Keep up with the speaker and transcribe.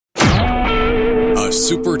a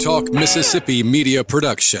Super Talk Mississippi media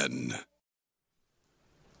production.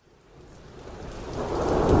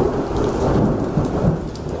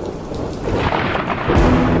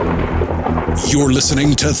 You're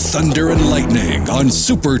listening to Thunder and Lightning on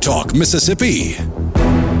Super Talk Mississippi.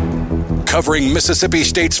 Covering Mississippi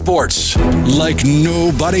State sports like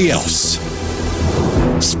nobody else.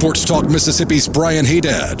 Sports Talk Mississippi's Brian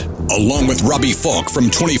Haydad, along with Robbie Falk from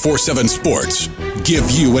 24/7 Sports,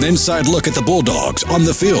 give you an inside look at the Bulldogs on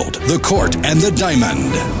the field, the court, and the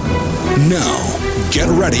diamond. Now, get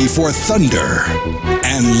ready for Thunder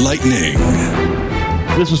and Lightning.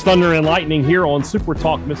 This is Thunder and Lightning here on Super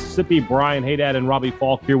Talk Mississippi. Brian Haydad and Robbie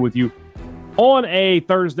Falk here with you on a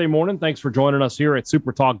Thursday morning. Thanks for joining us here at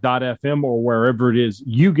supertalk.fm or wherever it is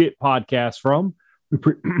you get podcasts from. We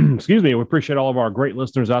appreciate all of our great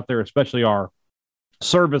listeners out there, especially our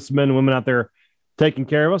servicemen and women out there taking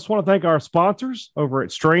care of us. I want to thank our sponsors over at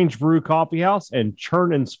Strange Brew Coffee House and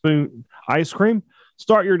Churn and Spoon Ice Cream.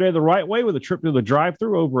 Start your day the right way with a trip to the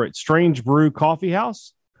drive-thru over at Strange Brew Coffee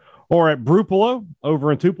House or at Brupolo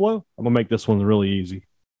over in Tupelo. I'm going to make this one really easy.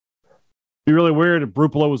 It'd be really weird if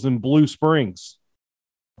Brupolo was in Blue Springs.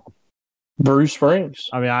 Blue Springs.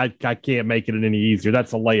 I mean, I can't make it any easier.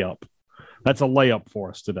 That's a layup. That's a layup for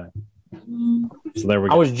us today. So there we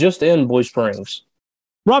go. I was just in Blue Springs.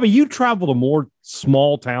 Robbie, you travel to more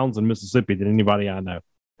small towns in Mississippi than anybody I know.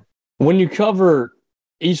 When you cover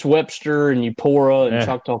East Webster and Eupora and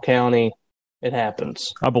Choctaw County, it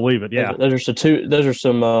happens. I believe it. Yeah, those are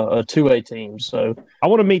some 2A teams. So I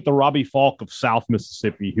want to meet the Robbie Falk of South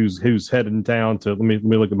Mississippi, who's heading down to. Let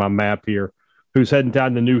me look at my map here. Who's heading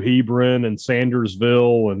down to New Hebron and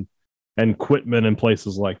Sandersville and Quitman and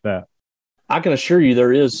places like that. I can assure you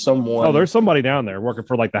there is someone. Oh, there's somebody down there working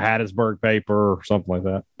for like the Hattiesburg paper or something like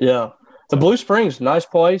that. Yeah. The Blue Springs, nice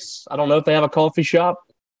place. I don't know if they have a coffee shop.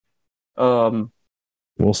 We'll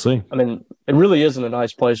see. I mean, it really isn't a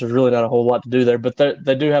nice place. There's really not a whole lot to do there, but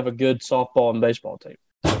they do have a good softball and baseball team.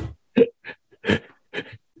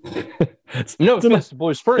 No offense to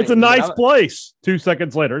Blue Springs. It's a nice place. 2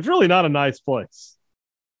 seconds later. It's really not a nice place.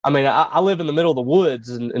 I mean, I live in the middle of the woods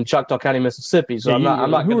in Choctaw County, Mississippi, so I'm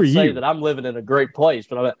not going to say that I'm living in a great place,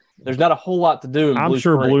 but there's not a whole lot to do in Blue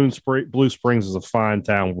Springs. Blue Springs is a fine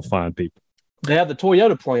town with fine people. They have the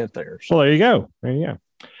Toyota plant there. So there you go.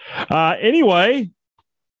 Anyway,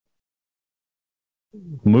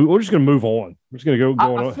 we're just going to move on. We're just going to go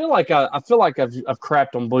on. I feel like I've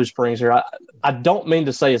crapped on Blue Springs here. I don't mean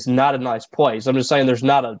to say it's not a nice place. I'm just saying it's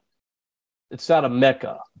not a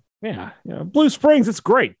mecca. Yeah, Blue Springs, it's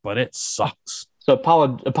great, but it sucks. So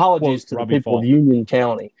apologies to the people of Union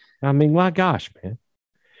County. I mean, my gosh, man.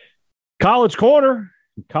 College Corner,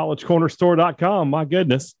 collegecornerstore.com. My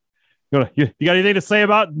goodness. You got anything to say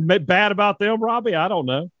bad about them, Robbie? I don't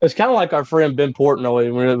know. It's kind of like our friend Ben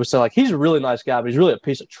Portnoy when we were saying, like, he's a really nice guy, but he's really a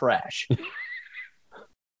piece of trash.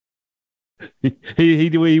 he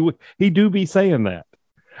do be saying that.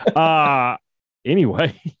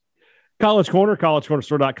 Anyway. College Corner,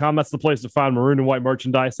 collegecornerstore.com. That's the place to find maroon and white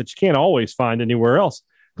merchandise that you can't always find anywhere else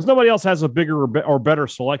because nobody else has a bigger or better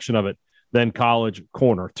selection of it than College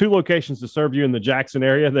Corner. 2 locations to serve you in the Jackson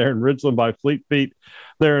area. They're in Ridgeland by Fleet Feet.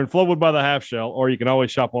 They're in Flowood by the Half Shell, or you can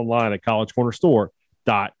always shop online at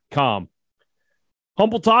collegecornerstore.com.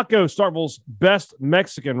 Humble Taco, Starkville's best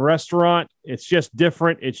Mexican restaurant. It's just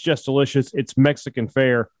different. It's just delicious. It's Mexican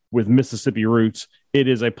fare with Mississippi roots. It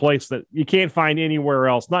is a place that you can't find anywhere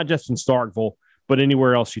else, not just in Starkville, but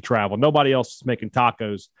anywhere else you travel. Nobody else is making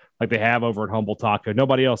tacos like they have over at Humble Taco.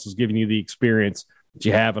 Nobody else is giving you the experience that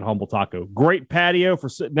you have at Humble Taco. Great patio for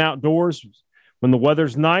sitting outdoors when the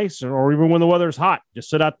weather's nice or even when the weather's hot. Just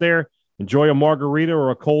sit out there, enjoy a margarita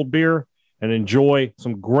or a cold beer, and enjoy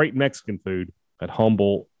some great Mexican food at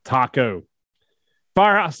Humble Taco.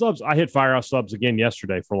 Firehouse Subs. I hit Firehouse Subs again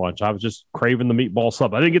yesterday for lunch. I was just craving the meatball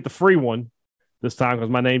sub. I didn't get the free one this time because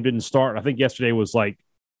my name didn't start. I think yesterday was like,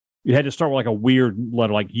 you had to start with like a weird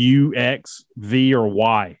letter, like U, X, V, or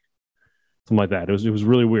Y. Something like that. It was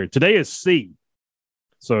really weird. Today is C.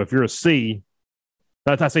 So if you're a C,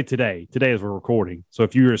 I say today as we're recording. So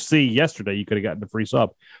if you were a C yesterday, you could have gotten the free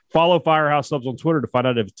sub. Follow Firehouse Subs on Twitter to find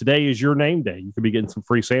out if today is your name day. You could be getting some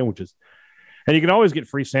free sandwiches. And you can always get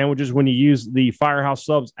free sandwiches when you use the Firehouse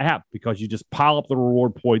Subs app because you just pile up the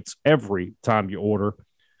reward points every time you order.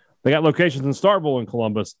 They got locations in Starkville and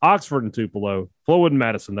Columbus, Oxford and Tupelo, Flowood and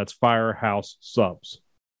Madison. That's Firehouse Subs.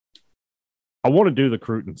 I want to do the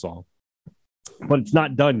Cruton song, but it's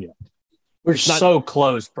not done yet. We're so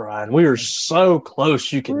close, Brian. We are so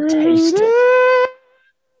close. You can taste it.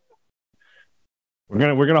 We're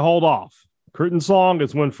gonna hold off. Cruton song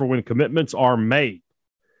is when commitments are made.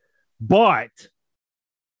 But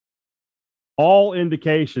all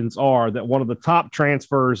indications are that one of the top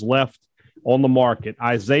transfers left on the market,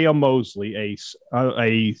 Isaiah Mosley,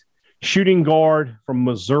 a shooting guard from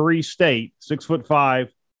Missouri State, 6'5",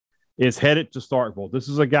 is headed to Starkville. This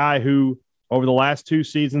is a guy who, over the last 2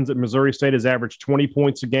 seasons at Missouri State, has averaged 20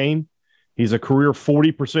 points a game. He's a career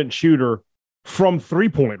 40% shooter from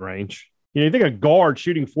three-point range. You think a guard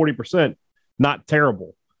shooting 40%, not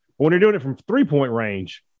terrible. But when you're doing it from three-point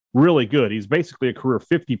range, really good. He's basically a career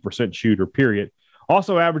 50% shooter, period.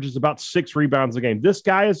 Also averages about 6 rebounds a game. This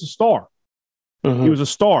guy is a star. Mm-hmm. He was a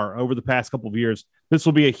star over the past couple of years. This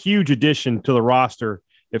will be a huge addition to the roster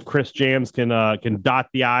if Chris Jans can dot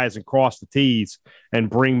the I's and cross the T's and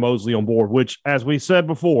bring Mosley on board, which, as we said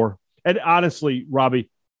before, and honestly, Robbie,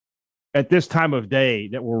 at this time of day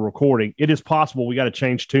that we're recording, it is possible we got to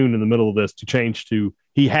change tune in the middle of this to change to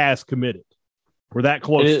he has committed. We're that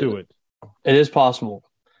close to it. It is possible.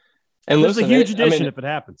 And this is a huge addition if it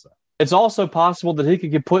happens. It's also possible that he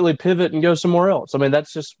could completely pivot and go somewhere else. I mean,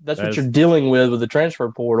 that's what you're dealing with the transfer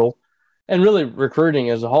portal and really recruiting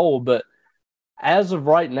as a whole. But as of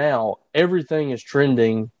right now, everything is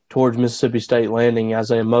trending towards Mississippi State landing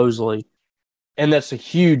Isaiah Mosley, and that's a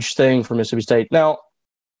huge thing for Mississippi State. Now,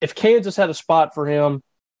 if Kansas had a spot for him,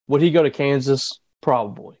 would he go to Kansas?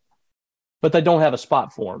 Probably. But they don't have a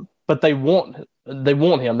spot for him. But they want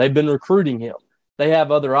him. They've been recruiting him. They have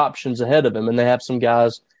other options ahead of him, and they have some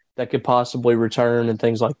guys that could possibly return and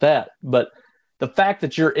things like that. But the fact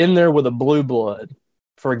that you're in there with a blue blood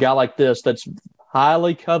for a guy like this that's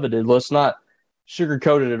highly coveted, let's not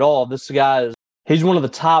sugarcoat it at all. This guy he's one of the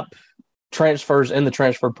top transfers in the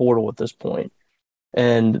transfer portal at this point.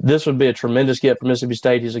 And this would be a tremendous get for Mississippi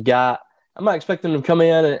State. He's a guy, I'm not expecting him to come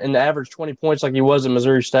in and average 20 points like he was at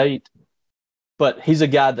Missouri State, but he's a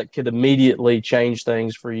guy that could immediately change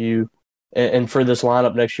things for you. And for this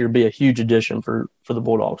lineup next year, be a huge addition for the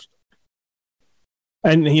Bulldogs.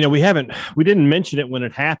 And, we didn't mention it when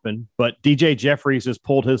it happened, but DJ Jeffries has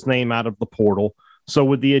pulled his name out of the portal. So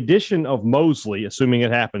with the addition of Mosley, assuming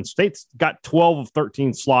it happens, State's got 12 of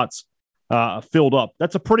 13 slots filled up.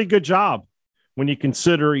 That's a pretty good job when you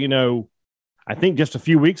consider, I think just a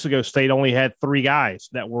few weeks ago, State only had 3 guys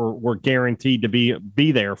that were guaranteed to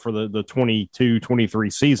be there for the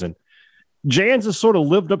 22-23 season. Jans has sort of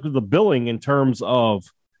lived up to the billing in terms of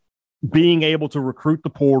being able to recruit the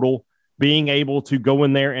portal, being able to go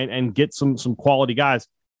in there and get some quality guys.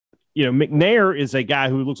 McNair is a guy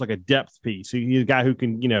who looks like a depth piece. He's a guy who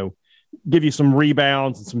can, give you some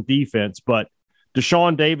rebounds and some defense. But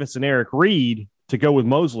Deshaun Davis and Eric Reed to go with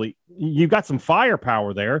Mosley, you've got some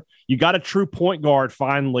firepower there. You got a true point guard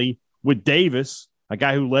finally with Davis, a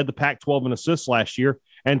guy who led the Pac-12 in assists last year,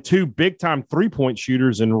 and 2 big-time three-point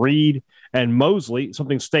shooters in Reed and Mosley,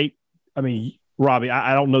 something State, Robbie,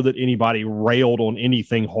 I don't know that anybody railed on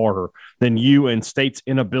anything harder than you and State's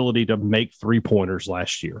inability to make three-pointers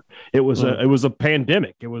last year. It was a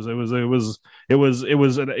pandemic. It was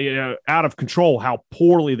out of control how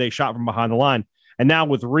poorly they shot from behind the line. And now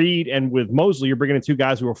with Reed and with Mosley, you're bringing in 2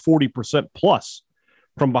 guys who are 40% plus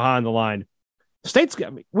from behind the line.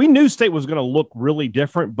 We knew State was going to look really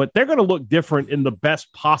different, but they're going to look different in the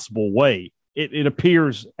best possible way. It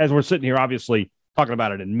appears, as we're sitting here, obviously talking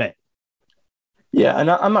about it in May. Yeah,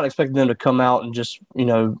 and I'm not expecting them to come out and just,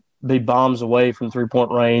 be bombs away from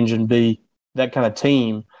three-point range and be that kind of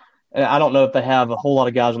team. And I don't know if they have a whole lot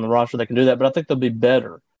of guys on the roster that can do that, but I think they'll be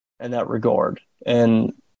better in that regard.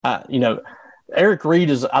 And, Eric Reed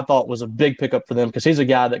I thought was a big pickup for them because he's a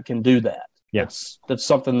guy that can do that. Yes. That's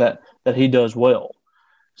something that he does well.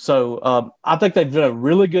 So I think they've done a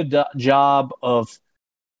really good job of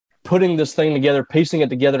putting this thing together, piecing it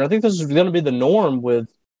together. And I think this is going to be the norm with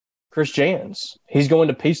Chris Jans. He's going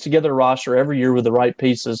to piece together a roster every year with the right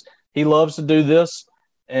pieces. He loves to do this,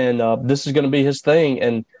 and this is going to be his thing.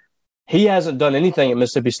 And he hasn't done anything at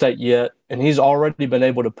Mississippi State yet, and he's already been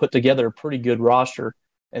able to put together a pretty good roster.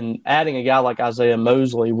 And adding a guy like Isaiah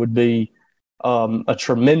Mosley would be a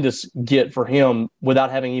tremendous get for him without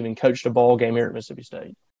having even coached a ball game here at Mississippi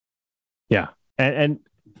State. Yeah, and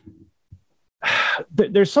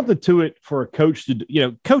there's something to it for a coach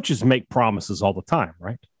to, coaches make promises all the time,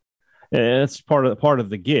 right? And that's part of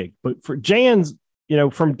the gig. But for Jans,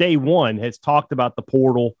 from day one has talked about the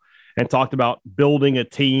portal and talked about building a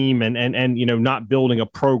team and not building a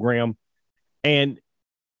program. And,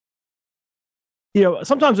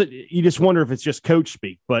 sometimes you just wonder if it's just coach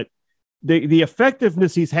speak, but the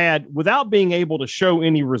effectiveness he's had without being able to show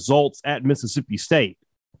any results at Mississippi State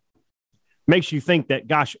makes you think that,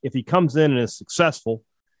 gosh, if he comes in and is successful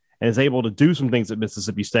and is able to do some things at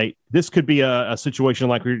Mississippi State, this could be a situation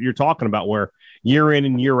like you're talking about where year in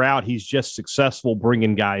and year out, he's just successful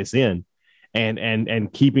bringing guys in.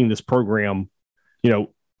 and keeping this program,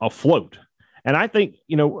 afloat. And I think,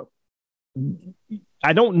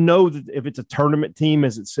 I don't know that if it's a tournament team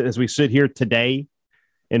as we sit here today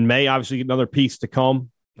in May. Obviously, another piece to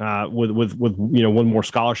come with one more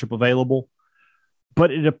scholarship available.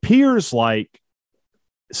 But it appears like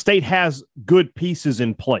State has good pieces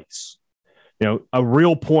in place. A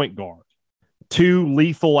real point guard, 2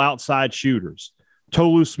 lethal outside shooters.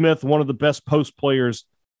 Tolu Smith, one of the best post players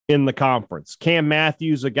in the conference. Cam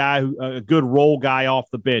Matthews, a good role guy off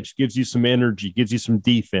the bench, gives you some energy, gives you some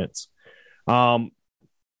defense.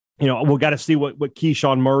 We've got to see what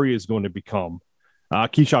Keyshawn Murray is going to become.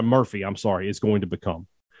 Keyshawn Murphy, is going to become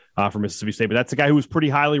from Mississippi State. But that's a guy who was pretty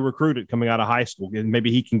highly recruited coming out of high school, and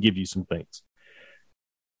maybe he can give you some things.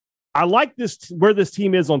 I like where this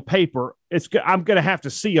team is on paper. I'm going to have to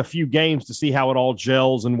see a few games to see how it all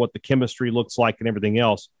gels and what the chemistry looks like and everything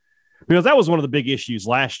else, because that was one of the big issues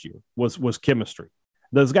last year was chemistry.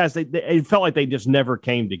 Those guys, it felt like they just never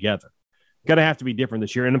came together. Going to have to be different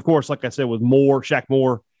this year. And of course, like I said, with Shaq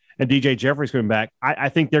Moore and DJ Jeffries coming back, I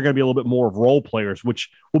think they're going to be a little bit more of role players, which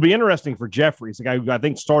will be interesting for Jeffries, a guy who I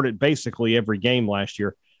think started basically every game last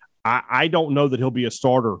year. I don't know that he'll be a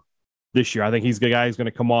starter this year. I think he's the guy who's going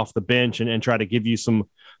to come off the bench and try to give you some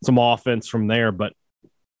offense from there. But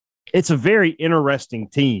it's a very interesting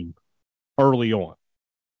team early on.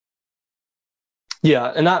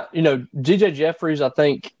 Yeah, and DJ Jeffries, I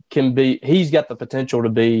think he's got the potential to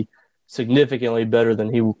be significantly better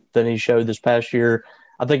than he showed this past year.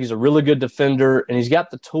 I think he's a really good defender, and he's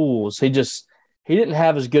got the tools. He didn't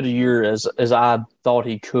have as good a year as I thought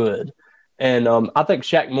he could. And I think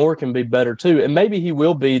Shaq Moore can be better too. And maybe he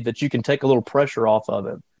will be, that you can take a little pressure off of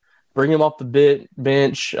him. Bring him off the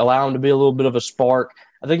bench, allow him to be a little bit of a spark.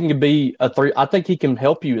 I think he can be I think he can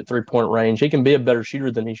help you at 3-point range. He can be a better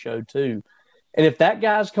shooter than he showed too. And if that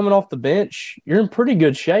guy's coming off the bench, you're in pretty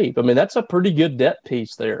good shape. I mean, that's a pretty good depth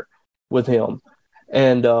piece there with him.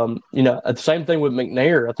 And, the same thing with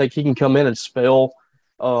McNair. I think he can come in and spell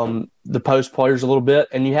the post players a little bit.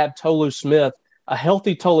 And you have Tolu Smith. A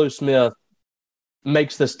healthy Tolu Smith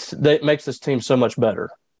makes this team so much better.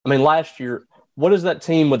 I mean, last year, what is that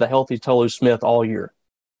team with a healthy Tolu Smith all year?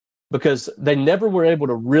 Because they never were able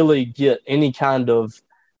to really get any kind of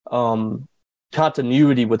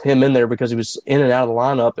continuity with him in there, because he was in and out of the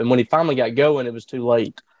lineup. And when he finally got going, it was too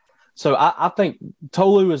late. So I think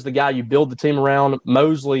Tolu is the guy you build the team around.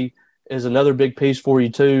 Mosley is another big piece for you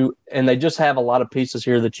too. And they just have a lot of pieces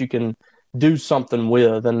here that you can do something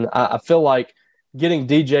with. And I feel like getting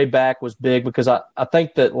DJ back was big, because I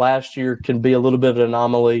think that last year can be a little bit of an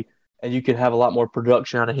anomaly, and you can have a lot more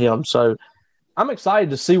production out of him. So I'm excited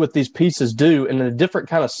to see what these pieces do, and in a different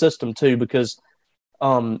kind of system too, because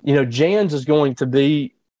Jans is going to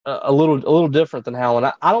be a little different than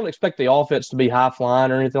Howland. I don't expect the offense to be high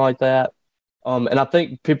flying or anything like that. And I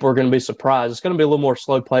think people are going to be surprised. It's going to be a little more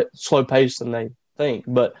slow pace than they think.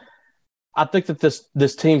 But I think that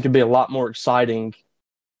this team could be a lot more exciting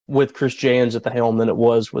with Chris Jans at the helm than it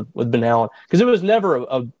was with Ben Howland, because it was never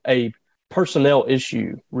a personnel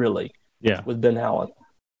issue really. Yeah, with Ben Howland.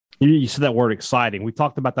 You said that word exciting. We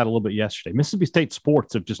talked about that a little bit yesterday. Mississippi State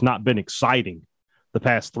sports have just not been exciting the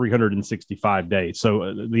past 365 days.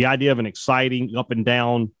 So the idea of an exciting, up and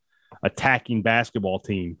down, attacking basketball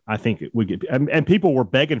team, I think we get, and people were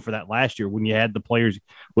begging for that last year when you had the players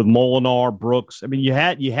with Molinar, Brooks. I mean, you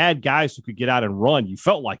had guys who could get out and run. You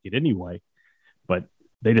felt like it anyway, but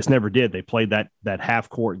they just never did. They played that half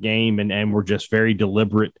court game and were just very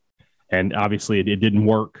deliberate. And obviously it didn't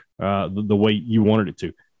work the way you wanted it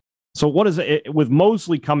to. So what is it with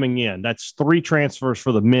Mosley coming in? That's 3 transfers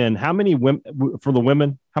for the men. How many for the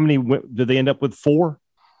women? How many did they end up with? 4?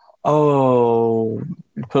 Oh,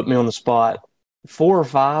 you put me on the spot. 4 or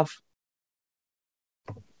 5?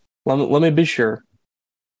 Let me be sure.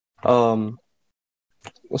 Let's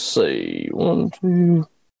see. 1,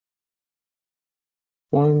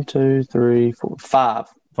 2, 3, 4, 5.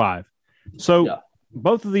 5. So yeah.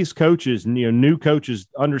 Both of these coaches, new coaches,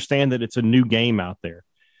 understand that it's a new game out there.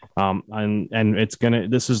 And it's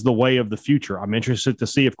this is the way of the future. I'm interested to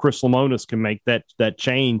see if Chris Lemonis can make that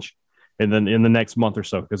change in the next month or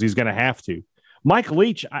so, because he's going to have to. Mike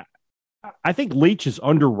Leach, I think Leach is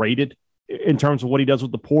underrated in terms of what he does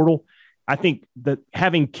with the portal. I think that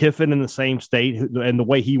having Kiffin in the same state and the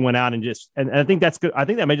way he went out and I think that's good. I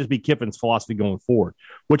think that may just be Kiffin's philosophy going forward,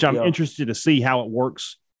 which I'm interested to see how it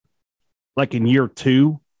works. Like in year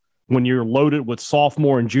 2, when you're loaded with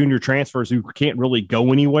sophomore and junior transfers who can't really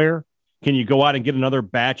go anywhere, can you go out and get another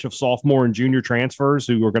batch of sophomore and junior transfers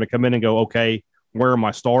who are going to come in and go, okay, where am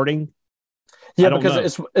I starting? Yeah,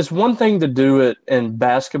 because it's one thing to do it in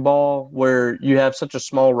basketball where you have such a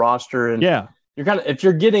small roster, and you're if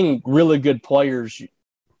you're getting really good players,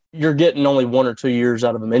 you're getting only 1 or 2 years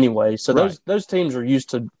out of them anyway. So those teams are used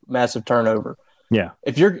to massive turnover. Yeah.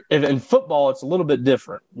 If in football, it's a little bit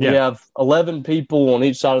different. You have 11 people on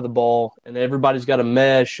each side of the ball, and everybody's got a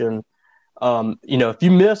mesh. And if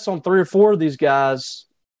you miss on 3 or 4 of these guys,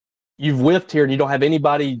 you've whiffed here, and you don't have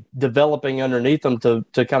anybody developing underneath them to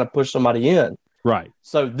kind of push somebody in. Right.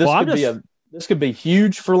 So this could be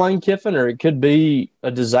huge for Lane Kiffin, or it could be a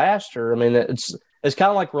disaster. I mean, it's kind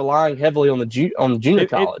of like relying heavily on the junior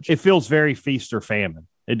college. It feels very feast or famine.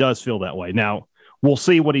 It does feel that way. Now, we'll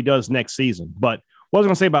see what he does next season. But what I was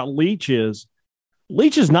going to say about Leach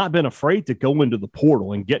has not been afraid to go into the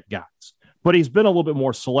portal and get guys, but he's been a little bit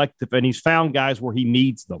more selective, and he's found guys where he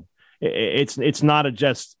needs them. It's not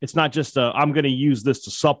just I'm going to use this to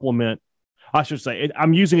supplement. I should say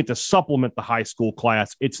I'm using it to supplement the high school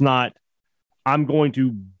class. It's not I'm going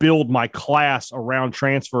to build my class around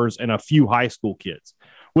transfers and a few high school kids,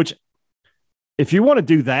 which if you want to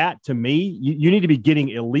do that, to me, you need to be getting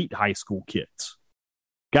elite high school kids,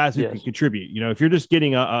 guys who can contribute. If you're just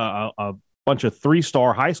getting a bunch of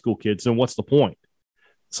 3-star high school kids, then what's the point?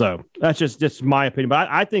 So that's just my opinion. But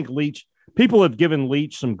I think Leach, people have given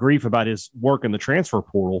Leach some grief about his work in the transfer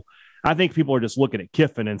portal. I think people are just looking at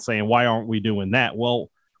Kiffin and saying, why aren't we doing that? Well,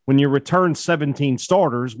 when you return 17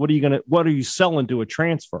 starters, what are you selling to a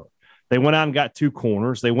transfer? They went out and got 2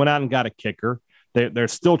 corners. They went out and got a kicker. They're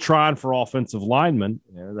still trying for offensive linemen.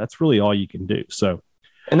 That's really all you can do. So,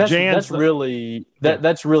 and that's really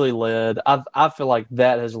led. I feel like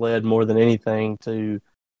that has led more than anything to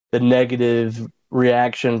the negative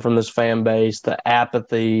reaction from this fan base, the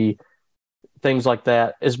apathy, things like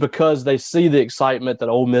that, is because they see the excitement that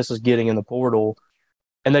Ole Miss is getting in the portal,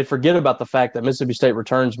 and they forget about the fact that Mississippi State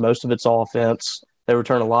returns most of its offense. They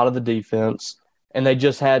return a lot of the defense, and they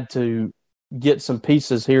just had to get some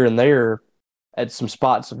pieces here and there at some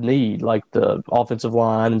spots of need, like the offensive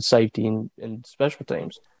line and safety and special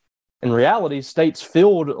teams. In reality, State's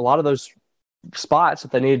filled a lot of those spots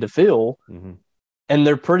that they needed to fill, and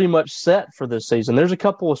they're pretty much set for this season. There's a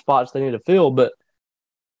couple of spots they need to fill, but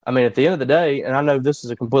I mean, at the end of the day, and I know this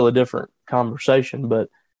is a completely different conversation, but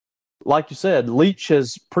like you said, Leach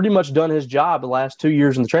has pretty much done his job the last 2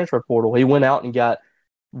 years in the transfer portal. He went out and got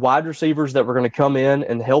wide receivers that were going to come in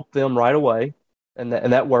and help them right away, and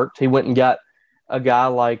that worked. He went and got a guy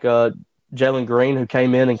like Jalen Green, who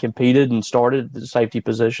came in and competed and started the safety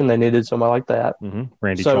position. They needed somebody like that.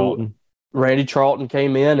 Randy Charlton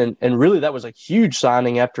came in, and really that was a huge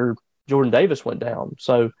signing after Jordan Davis went down.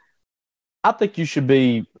 So I think you should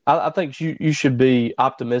be you should be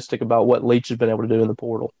optimistic about what Leach has been able to do in the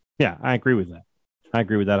portal. Yeah, I agree with that.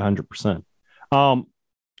 100%. And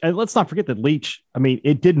let's not forget that Leach, I mean,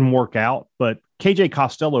 it didn't work out, but KJ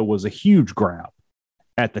Costello was a huge grab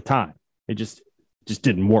at the time. It just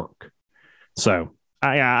didn't work. So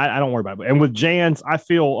I don't worry about it. And with Jans, I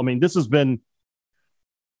feel, I mean, this has been,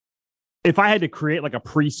 if I had to create like a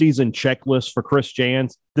preseason checklist for Chris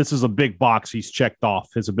Jans, this is a big box he's checked off,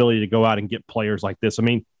 his ability to go out and get players like this. I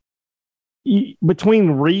mean,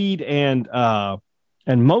 between Reed and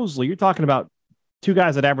Mosley, you're talking about 2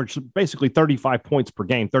 guys that averaged basically 35 points per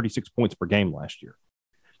game, 36 points per game last year.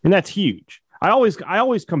 And that's huge. I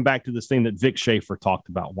always come back to this thing that Vic Schaefer talked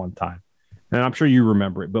about one time, and I'm sure you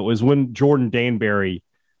remember it, but it was when Jordan Danbury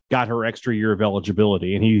got her extra year of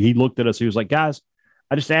eligibility, and he looked at us, he was like, guys,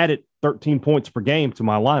 I just added 13 points per game to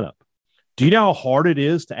my lineup. Do you know how hard it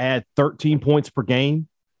is to add 13 points per game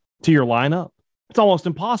to your lineup? It's almost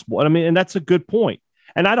impossible. And I mean, and that's a good point.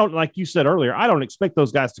 And I don't, like you said earlier, I don't expect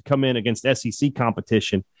those guys to come in against SEC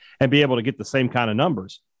competition and be able to get the same kind of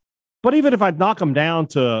numbers. But even if I knock them down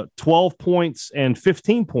to 12 points and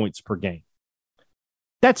 15 points per game,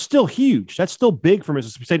 that's still huge. That's still big for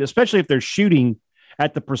Mississippi State, especially if they're shooting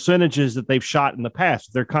at the percentages that they've shot in the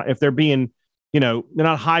past. If they're being, they're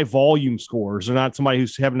not high volume scorers. They're not somebody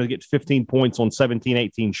who's having to get 15 points on 17,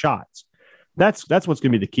 18 shots. That's what's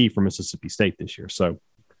going to be the key for Mississippi State this year. So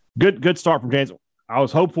good start from James. I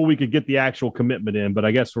was hopeful we could get the actual commitment in, but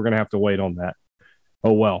I guess we're going to have to wait on that.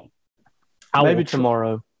 Oh, well. Maybe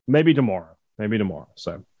tomorrow. Maybe tomorrow.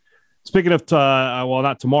 So speaking of,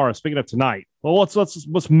 not tomorrow, speaking of tonight, well,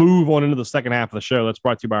 let's move on into the second half of the show. That's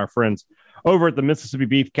brought to you by our friends over at the Mississippi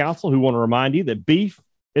Beef Council, who want to remind you that beef,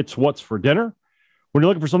 it's what's for dinner. When you're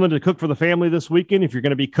looking for something to cook for the family this weekend, if you're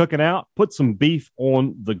going to be cooking out, put some beef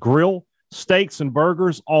on the grill. Steaks and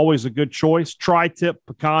burgers, always a good choice. Tri-tip,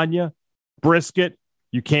 picanha, brisket,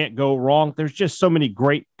 you can't go wrong. There's just so many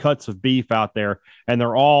great cuts of beef out there, and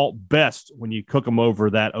they're all best when you cook them over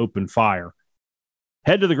that open fire.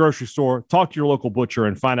 Head to the grocery store, talk to your local butcher,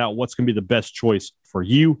 and find out what's going to be the best choice for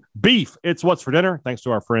you. Beef, it's what's for dinner, thanks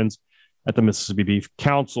to our friends at the Mississippi Beef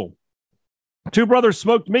Council. Two Brothers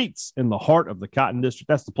Smoked Meats in the heart of the Cotton District.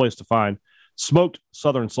 That's the place to find smoked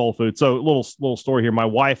Southern soul food. So a little story here. My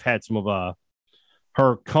wife had some of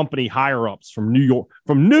her company higher-ups from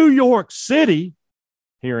New York City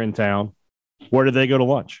here in town. Where did they go to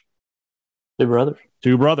lunch?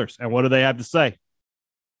 Two Brothers. And what do they have to say?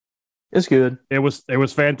 It's good. It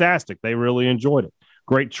was fantastic. They really enjoyed it.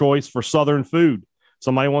 Great choice for Southern food.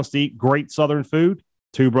 Somebody wants to eat great Southern food,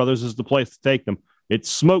 Two Brothers is the place to take them. It's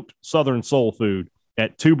smoked Southern soul food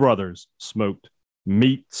at Two Brothers Smoked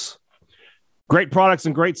Meats. Great products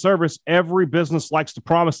and great service. Every business likes to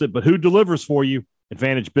promise it, but who delivers for you?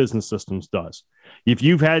 Advantage Business Systems does. If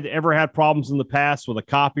you've ever had problems in the past with a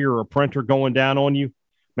copier or a printer going down on you,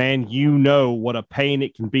 man, you know what a pain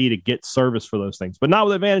it can be to get service for those things. But not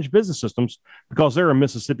with Advantage Business Systems, because they're a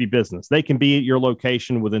Mississippi business. They can be at your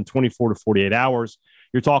location within 24 to 48 hours.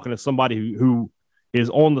 You're talking to somebody who is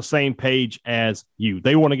on the same page as you.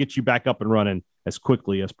 They want to get you back up and running as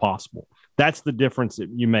quickly as possible. That's the difference that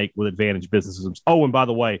you make with Advantage Business Systems. Oh, and by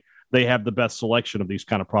the way, they have the best selection of these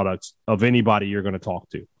kind of products of anybody you're going to talk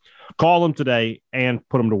to. Call them today and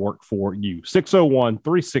put them to work for you.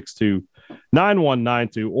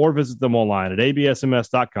 601-362-9192 or visit them online at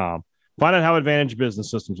absms.com. Find out how Advantage Business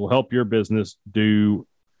Systems will help your business do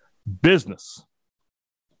business.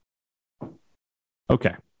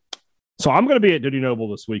 Okay. So I'm going to be at Dudy Noble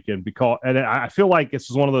this weekend and I feel like this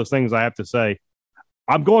is one of those things I have to say.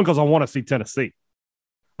 I'm going because I want to see Tennessee.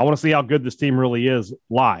 I want to see how good this team really is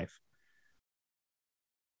live.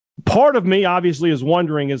 Part of me, obviously, is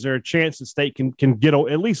wondering, is there a chance that State can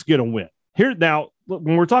at least get a win? Here now,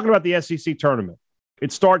 when we're talking about the SEC tournament,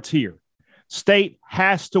 it starts here. State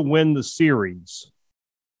has to win the series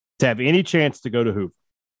to have any chance to go to Hoover.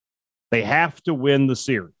 They have to win the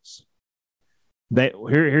series.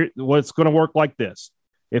 What's going to work like this.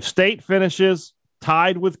 If State finishes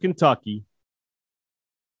tied with Kentucky,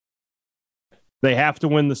 they have to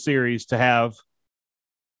win the series to have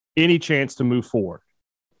any chance to move forward.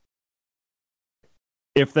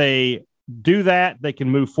 If they do that, they can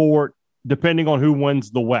move forward depending on who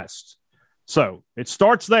wins the West. So it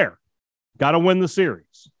starts there. Got to win the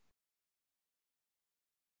series.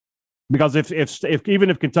 Because if even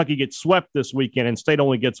if Kentucky gets swept this weekend and State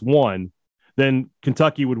only gets one, then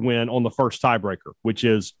Kentucky would win on the first tiebreaker, which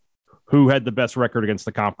is who had the best record against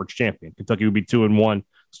the conference champion. Kentucky would be 2-1.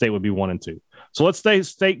 State would be 1-2. So let's say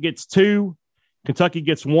State gets 2, Kentucky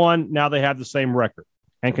gets 1. Now they have the same record.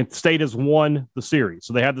 And State has won the series.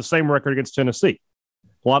 So they have the same record against Tennessee.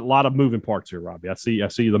 A lot of moving parts here, Robbie. I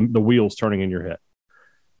see the wheels turning in your head.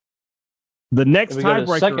 The next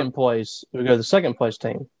tiebreaker. Second place. We go to the second place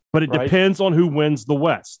team. But it depends on who wins the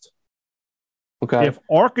West. Okay. If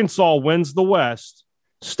Arkansas wins the West,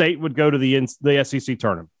 State would go to the SEC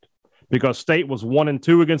tournament because State was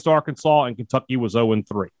 1-2 against Arkansas and Kentucky was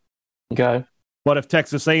 0-3. Okay. But if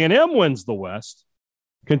Texas A&M wins the West,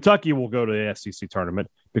 Kentucky will go to the SEC tournament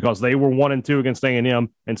because they were 1-2 against A&M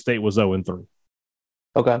and State was 0-3.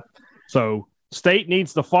 Okay. So State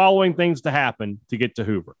needs the following things to happen to get to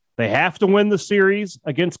Hoover. They have to win the series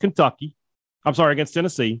against against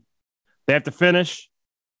Tennessee. They have to finish,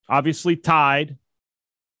 obviously, tied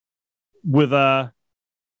with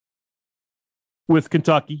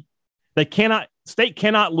Kentucky. State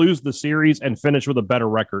cannot lose the series and finish with a better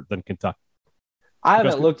record than Kentucky. I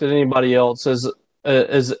haven't looked at anybody else. Is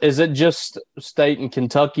it just State and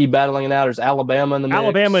Kentucky battling it out, or is Alabama in the mix?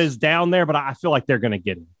 Alabama is down there, but I feel like they're going to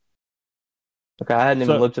get him. Okay, I hadn't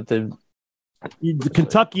even looked at the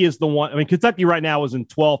Kentucky is the one. I mean, Kentucky right now is in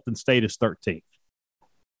 12th and State is 13th.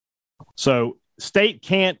 So State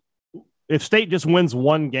can't – if State just wins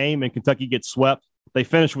one game and Kentucky gets swept, they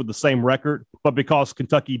finish with the same record. But because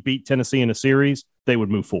Kentucky beat Tennessee in a series, they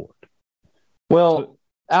would move forward. Well,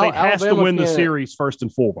 so State has to win the series first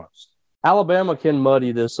and foremost. Alabama can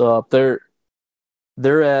muddy this up. They're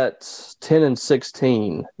at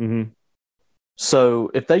 10-16. Mm-hmm.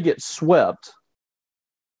 So if they get swept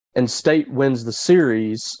and State wins the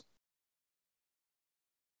series,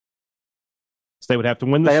 State would have to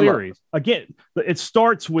win the series. Again, it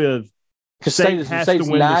starts with State's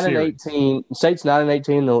 9-18. State's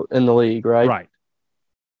 9-18 in the league, right? Right.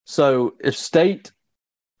 So if State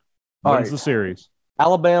wins the series,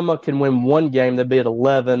 Alabama can win one game. They'd be at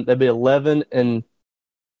 11. They'd be 11-18.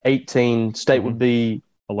 State would be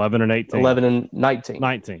 11-18. 11-19.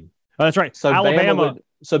 19. Oh, that's right. So Alabama.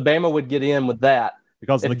 Bama would get in with that.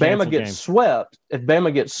 Because if Bama gets swept,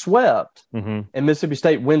 and Mississippi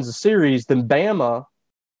State wins the series, then Bama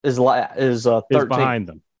is 13th. Is behind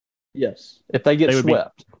them. Yes, if they get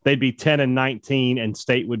swept, they'd be 10-19, and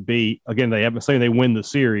State would be, again, they haven't saying they win the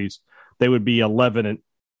series. They would be 11 and,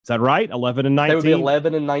 is that right? 11-19. They would be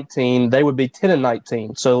 11-19. They would be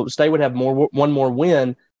 10-19. So State would have one more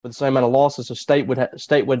win with the same amount of losses. So State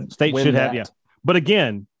should have, yeah. But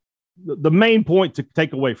again, the main point to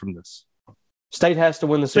take away from this, State has to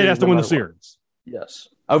win the series. State has to win the series. Yes.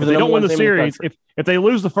 If they don't win the series, if they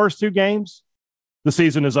lose the first two games, the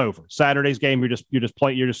season is over. Saturday's game,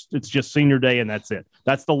 it's just senior day, and that's it.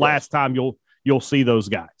 That's the last time you'll see those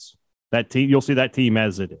guys. That team, you'll see that team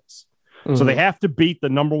as it is. Mm-hmm. So they have to beat the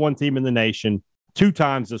number one team in the nation 2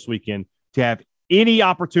 times this weekend to have any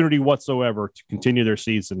opportunity whatsoever to continue their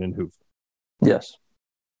season in Hoover. Yes.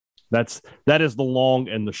 That is the long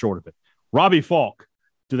and the short of it. Robbie Falk,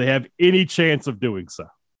 do they have any chance of doing so?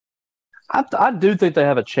 I do think they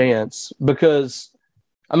have a chance because,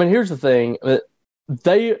 I mean, here's the thing.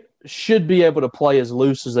 They should be able to play as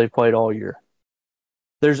loose as they've played all year.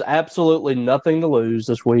 There's absolutely nothing to lose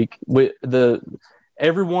this week.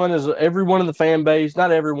 Everyone in the fan base,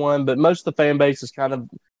 not everyone, but most of the fan base is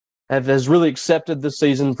has really accepted this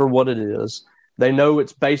season for what it is. They know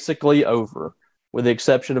it's basically over, with the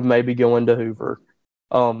exception of maybe going to Hoover.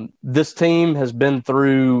 This team has been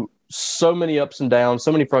through so many ups and downs,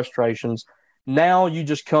 so many frustrations. Now you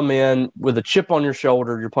just come in with a chip on your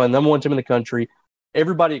shoulder. You're playing number one team in the country.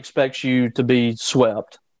 Everybody expects you to be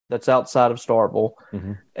swept. That's outside of Starkville.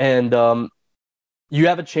 Mm-hmm. And you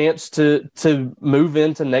have a chance to move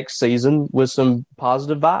into next season with some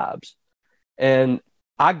positive vibes. And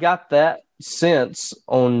I got that sense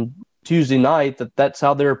on Tuesday night that's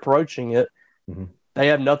how they're approaching it. Mm-hmm. They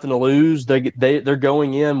have nothing to lose. They're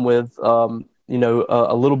going in with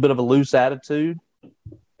a little bit of a loose attitude,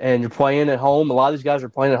 and you're playing at home. A lot of these guys are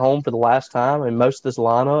playing at home for the last time, and most of this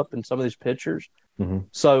lineup and some of these pitchers. Mm-hmm.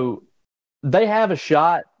 So they have a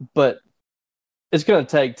shot, but it's going to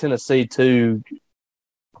take Tennessee to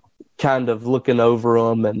kind of looking over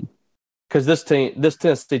them, and because this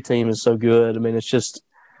Tennessee team is so good. I mean, it's just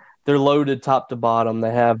they're loaded top to bottom.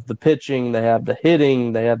 They have the pitching, they have the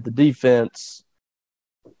hitting, they have the defense.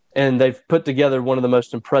 And they've put together one of the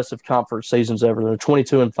most impressive conference seasons ever. They're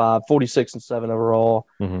 22-5, 46-7 overall.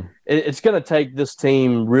 Mm-hmm. It's going to take this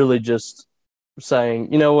team really just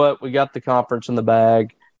saying, you know what, we got the conference in the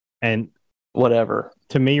bag, and whatever.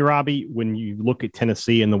 To me, Robbie, when you look at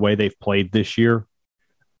Tennessee and the way they've played this year,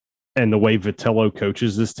 and the way Vitello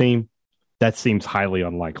coaches this team, that seems highly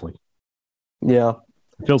unlikely. Yeah,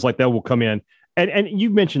 it feels like that will come in. And you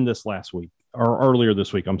mentioned this last week or earlier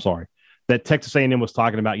this week. I'm sorry. That Texas A&M was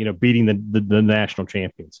talking about, beating the national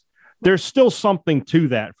champions. There's still something to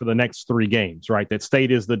that for the next 3 games, right? That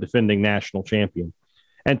State is the defending national champion.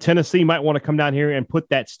 And Tennessee might want to come down here and put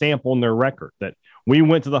that stamp on their record that we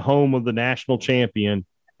went to the home of the national champion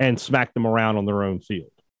and smacked them around on their own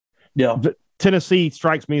field. Yeah. Tennessee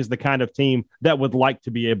strikes me as the kind of team that would like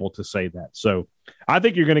to be able to say that. So I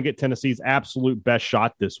think you're going to get Tennessee's absolute best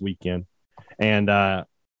shot this weekend. And,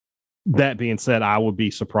 that being said, I would be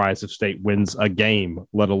surprised if State wins a game,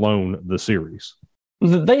 let alone the series.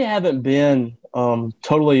 They haven't been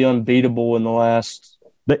totally unbeatable in the last.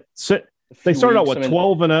 They started out with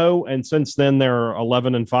 12-0, and since then they're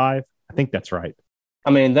 11-5. I think that's right. I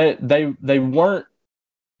mean, they weren't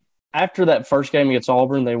after that first game against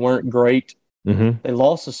Auburn. They weren't great. Mm-hmm. They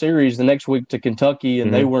lost the series the next week to Kentucky,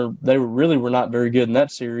 and mm-hmm. they really were not very good in that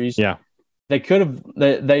series. Yeah. They could have.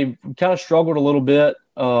 They kind of struggled a little bit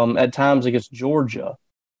at times against Georgia.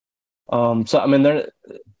 So I mean, they're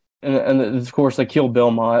and of course they killed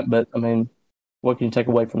Belmont, but I mean, what can you take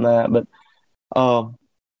away from that? But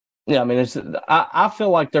yeah, I mean, I feel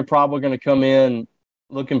like they're probably going to come in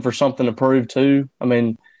looking for something to prove too. I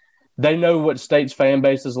mean, they know what State's fan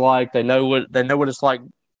base is like. They know what it's like.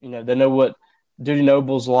 They know what Dudy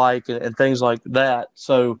Noble's like and things like that.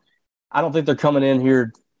 So I don't think they're coming in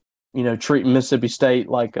here, treating Mississippi State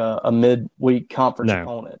like a midweek conference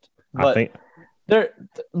opponent. But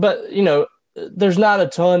there's not a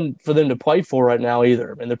ton for them to play for right now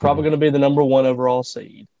either. I mean, they're probably going to be the number 1 overall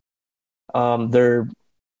seed.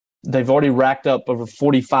 They've already racked up over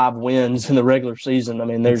 45 wins in the regular season. I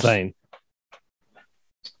mean, there's insane.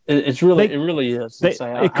 It really is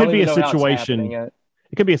insane. It could be a situation.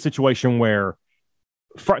 It could be a situation where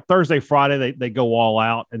Thursday, Friday, they go all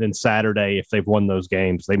out, and then Saturday, if they've won those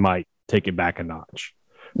games, they might take it back a notch.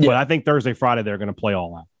 Yeah. But I think Thursday, Friday, they're going to play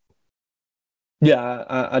all out. Yeah,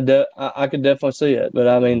 I could definitely see it. But,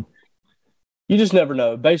 I mean, you just never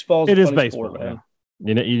know. Baseball is baseball, sport, man.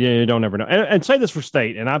 You don't ever know. And say this for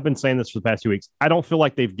State, and I've been saying this for the past 2 weeks. I don't feel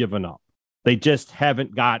like they've given up. They just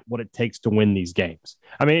haven't got what it takes to win these games.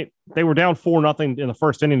 I mean, they were down 4-0 in the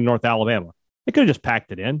first inning in North Alabama. They could have just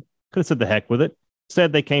packed it in, could have said the heck with it.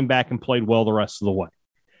 Instead, they came back and played well the rest of the way.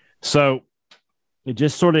 So it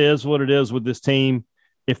just sort of is what it is with this team.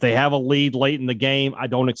 If they have a lead late in the game, I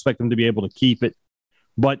don't expect them to be able to keep it.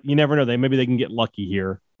 But you never know. Maybe they can get lucky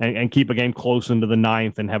here and keep a game close into the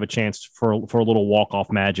ninth and have a chance for a little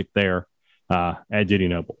walk-off magic there at Dudy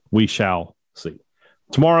Noble. We shall see.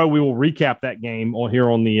 Tomorrow we will recap that game here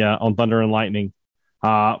on Thunder and Lightning.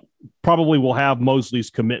 Probably we'll have Mosley's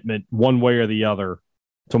commitment one way or the other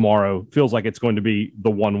tomorrow. Feels like it's going to be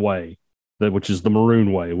the one way, which is the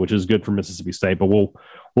maroon way, which is good for Mississippi State. But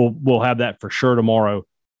we'll have that for sure tomorrow,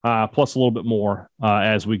 plus a little bit more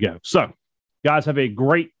as we go. So, guys, have a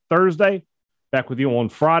great Thursday. Back with you on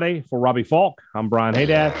Friday for Robbie Falk. I'm Brian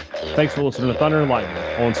Haydad. Thanks for listening to Thunder and Lightning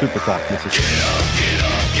on Super Talk Mississippi.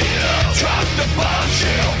 Get up, drop the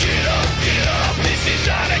bombshell. Get up, this is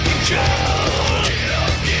out of control. Get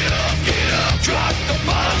up, drop the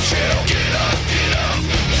bombshell. Get up. Here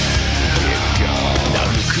we go. Now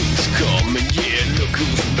look who's coming, yeah, look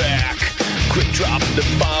who's back. Quick drop the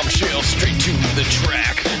bombshell straight to the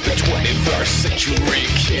track. The 21st century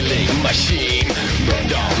killing machine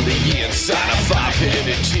burned on the inside a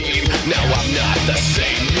 5-headed team. Now I'm not the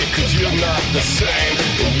same, yeah, 'cause you're not the same,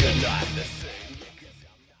 and you're not the same.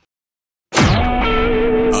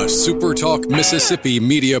 A Super Talk Mississippi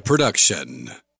media production.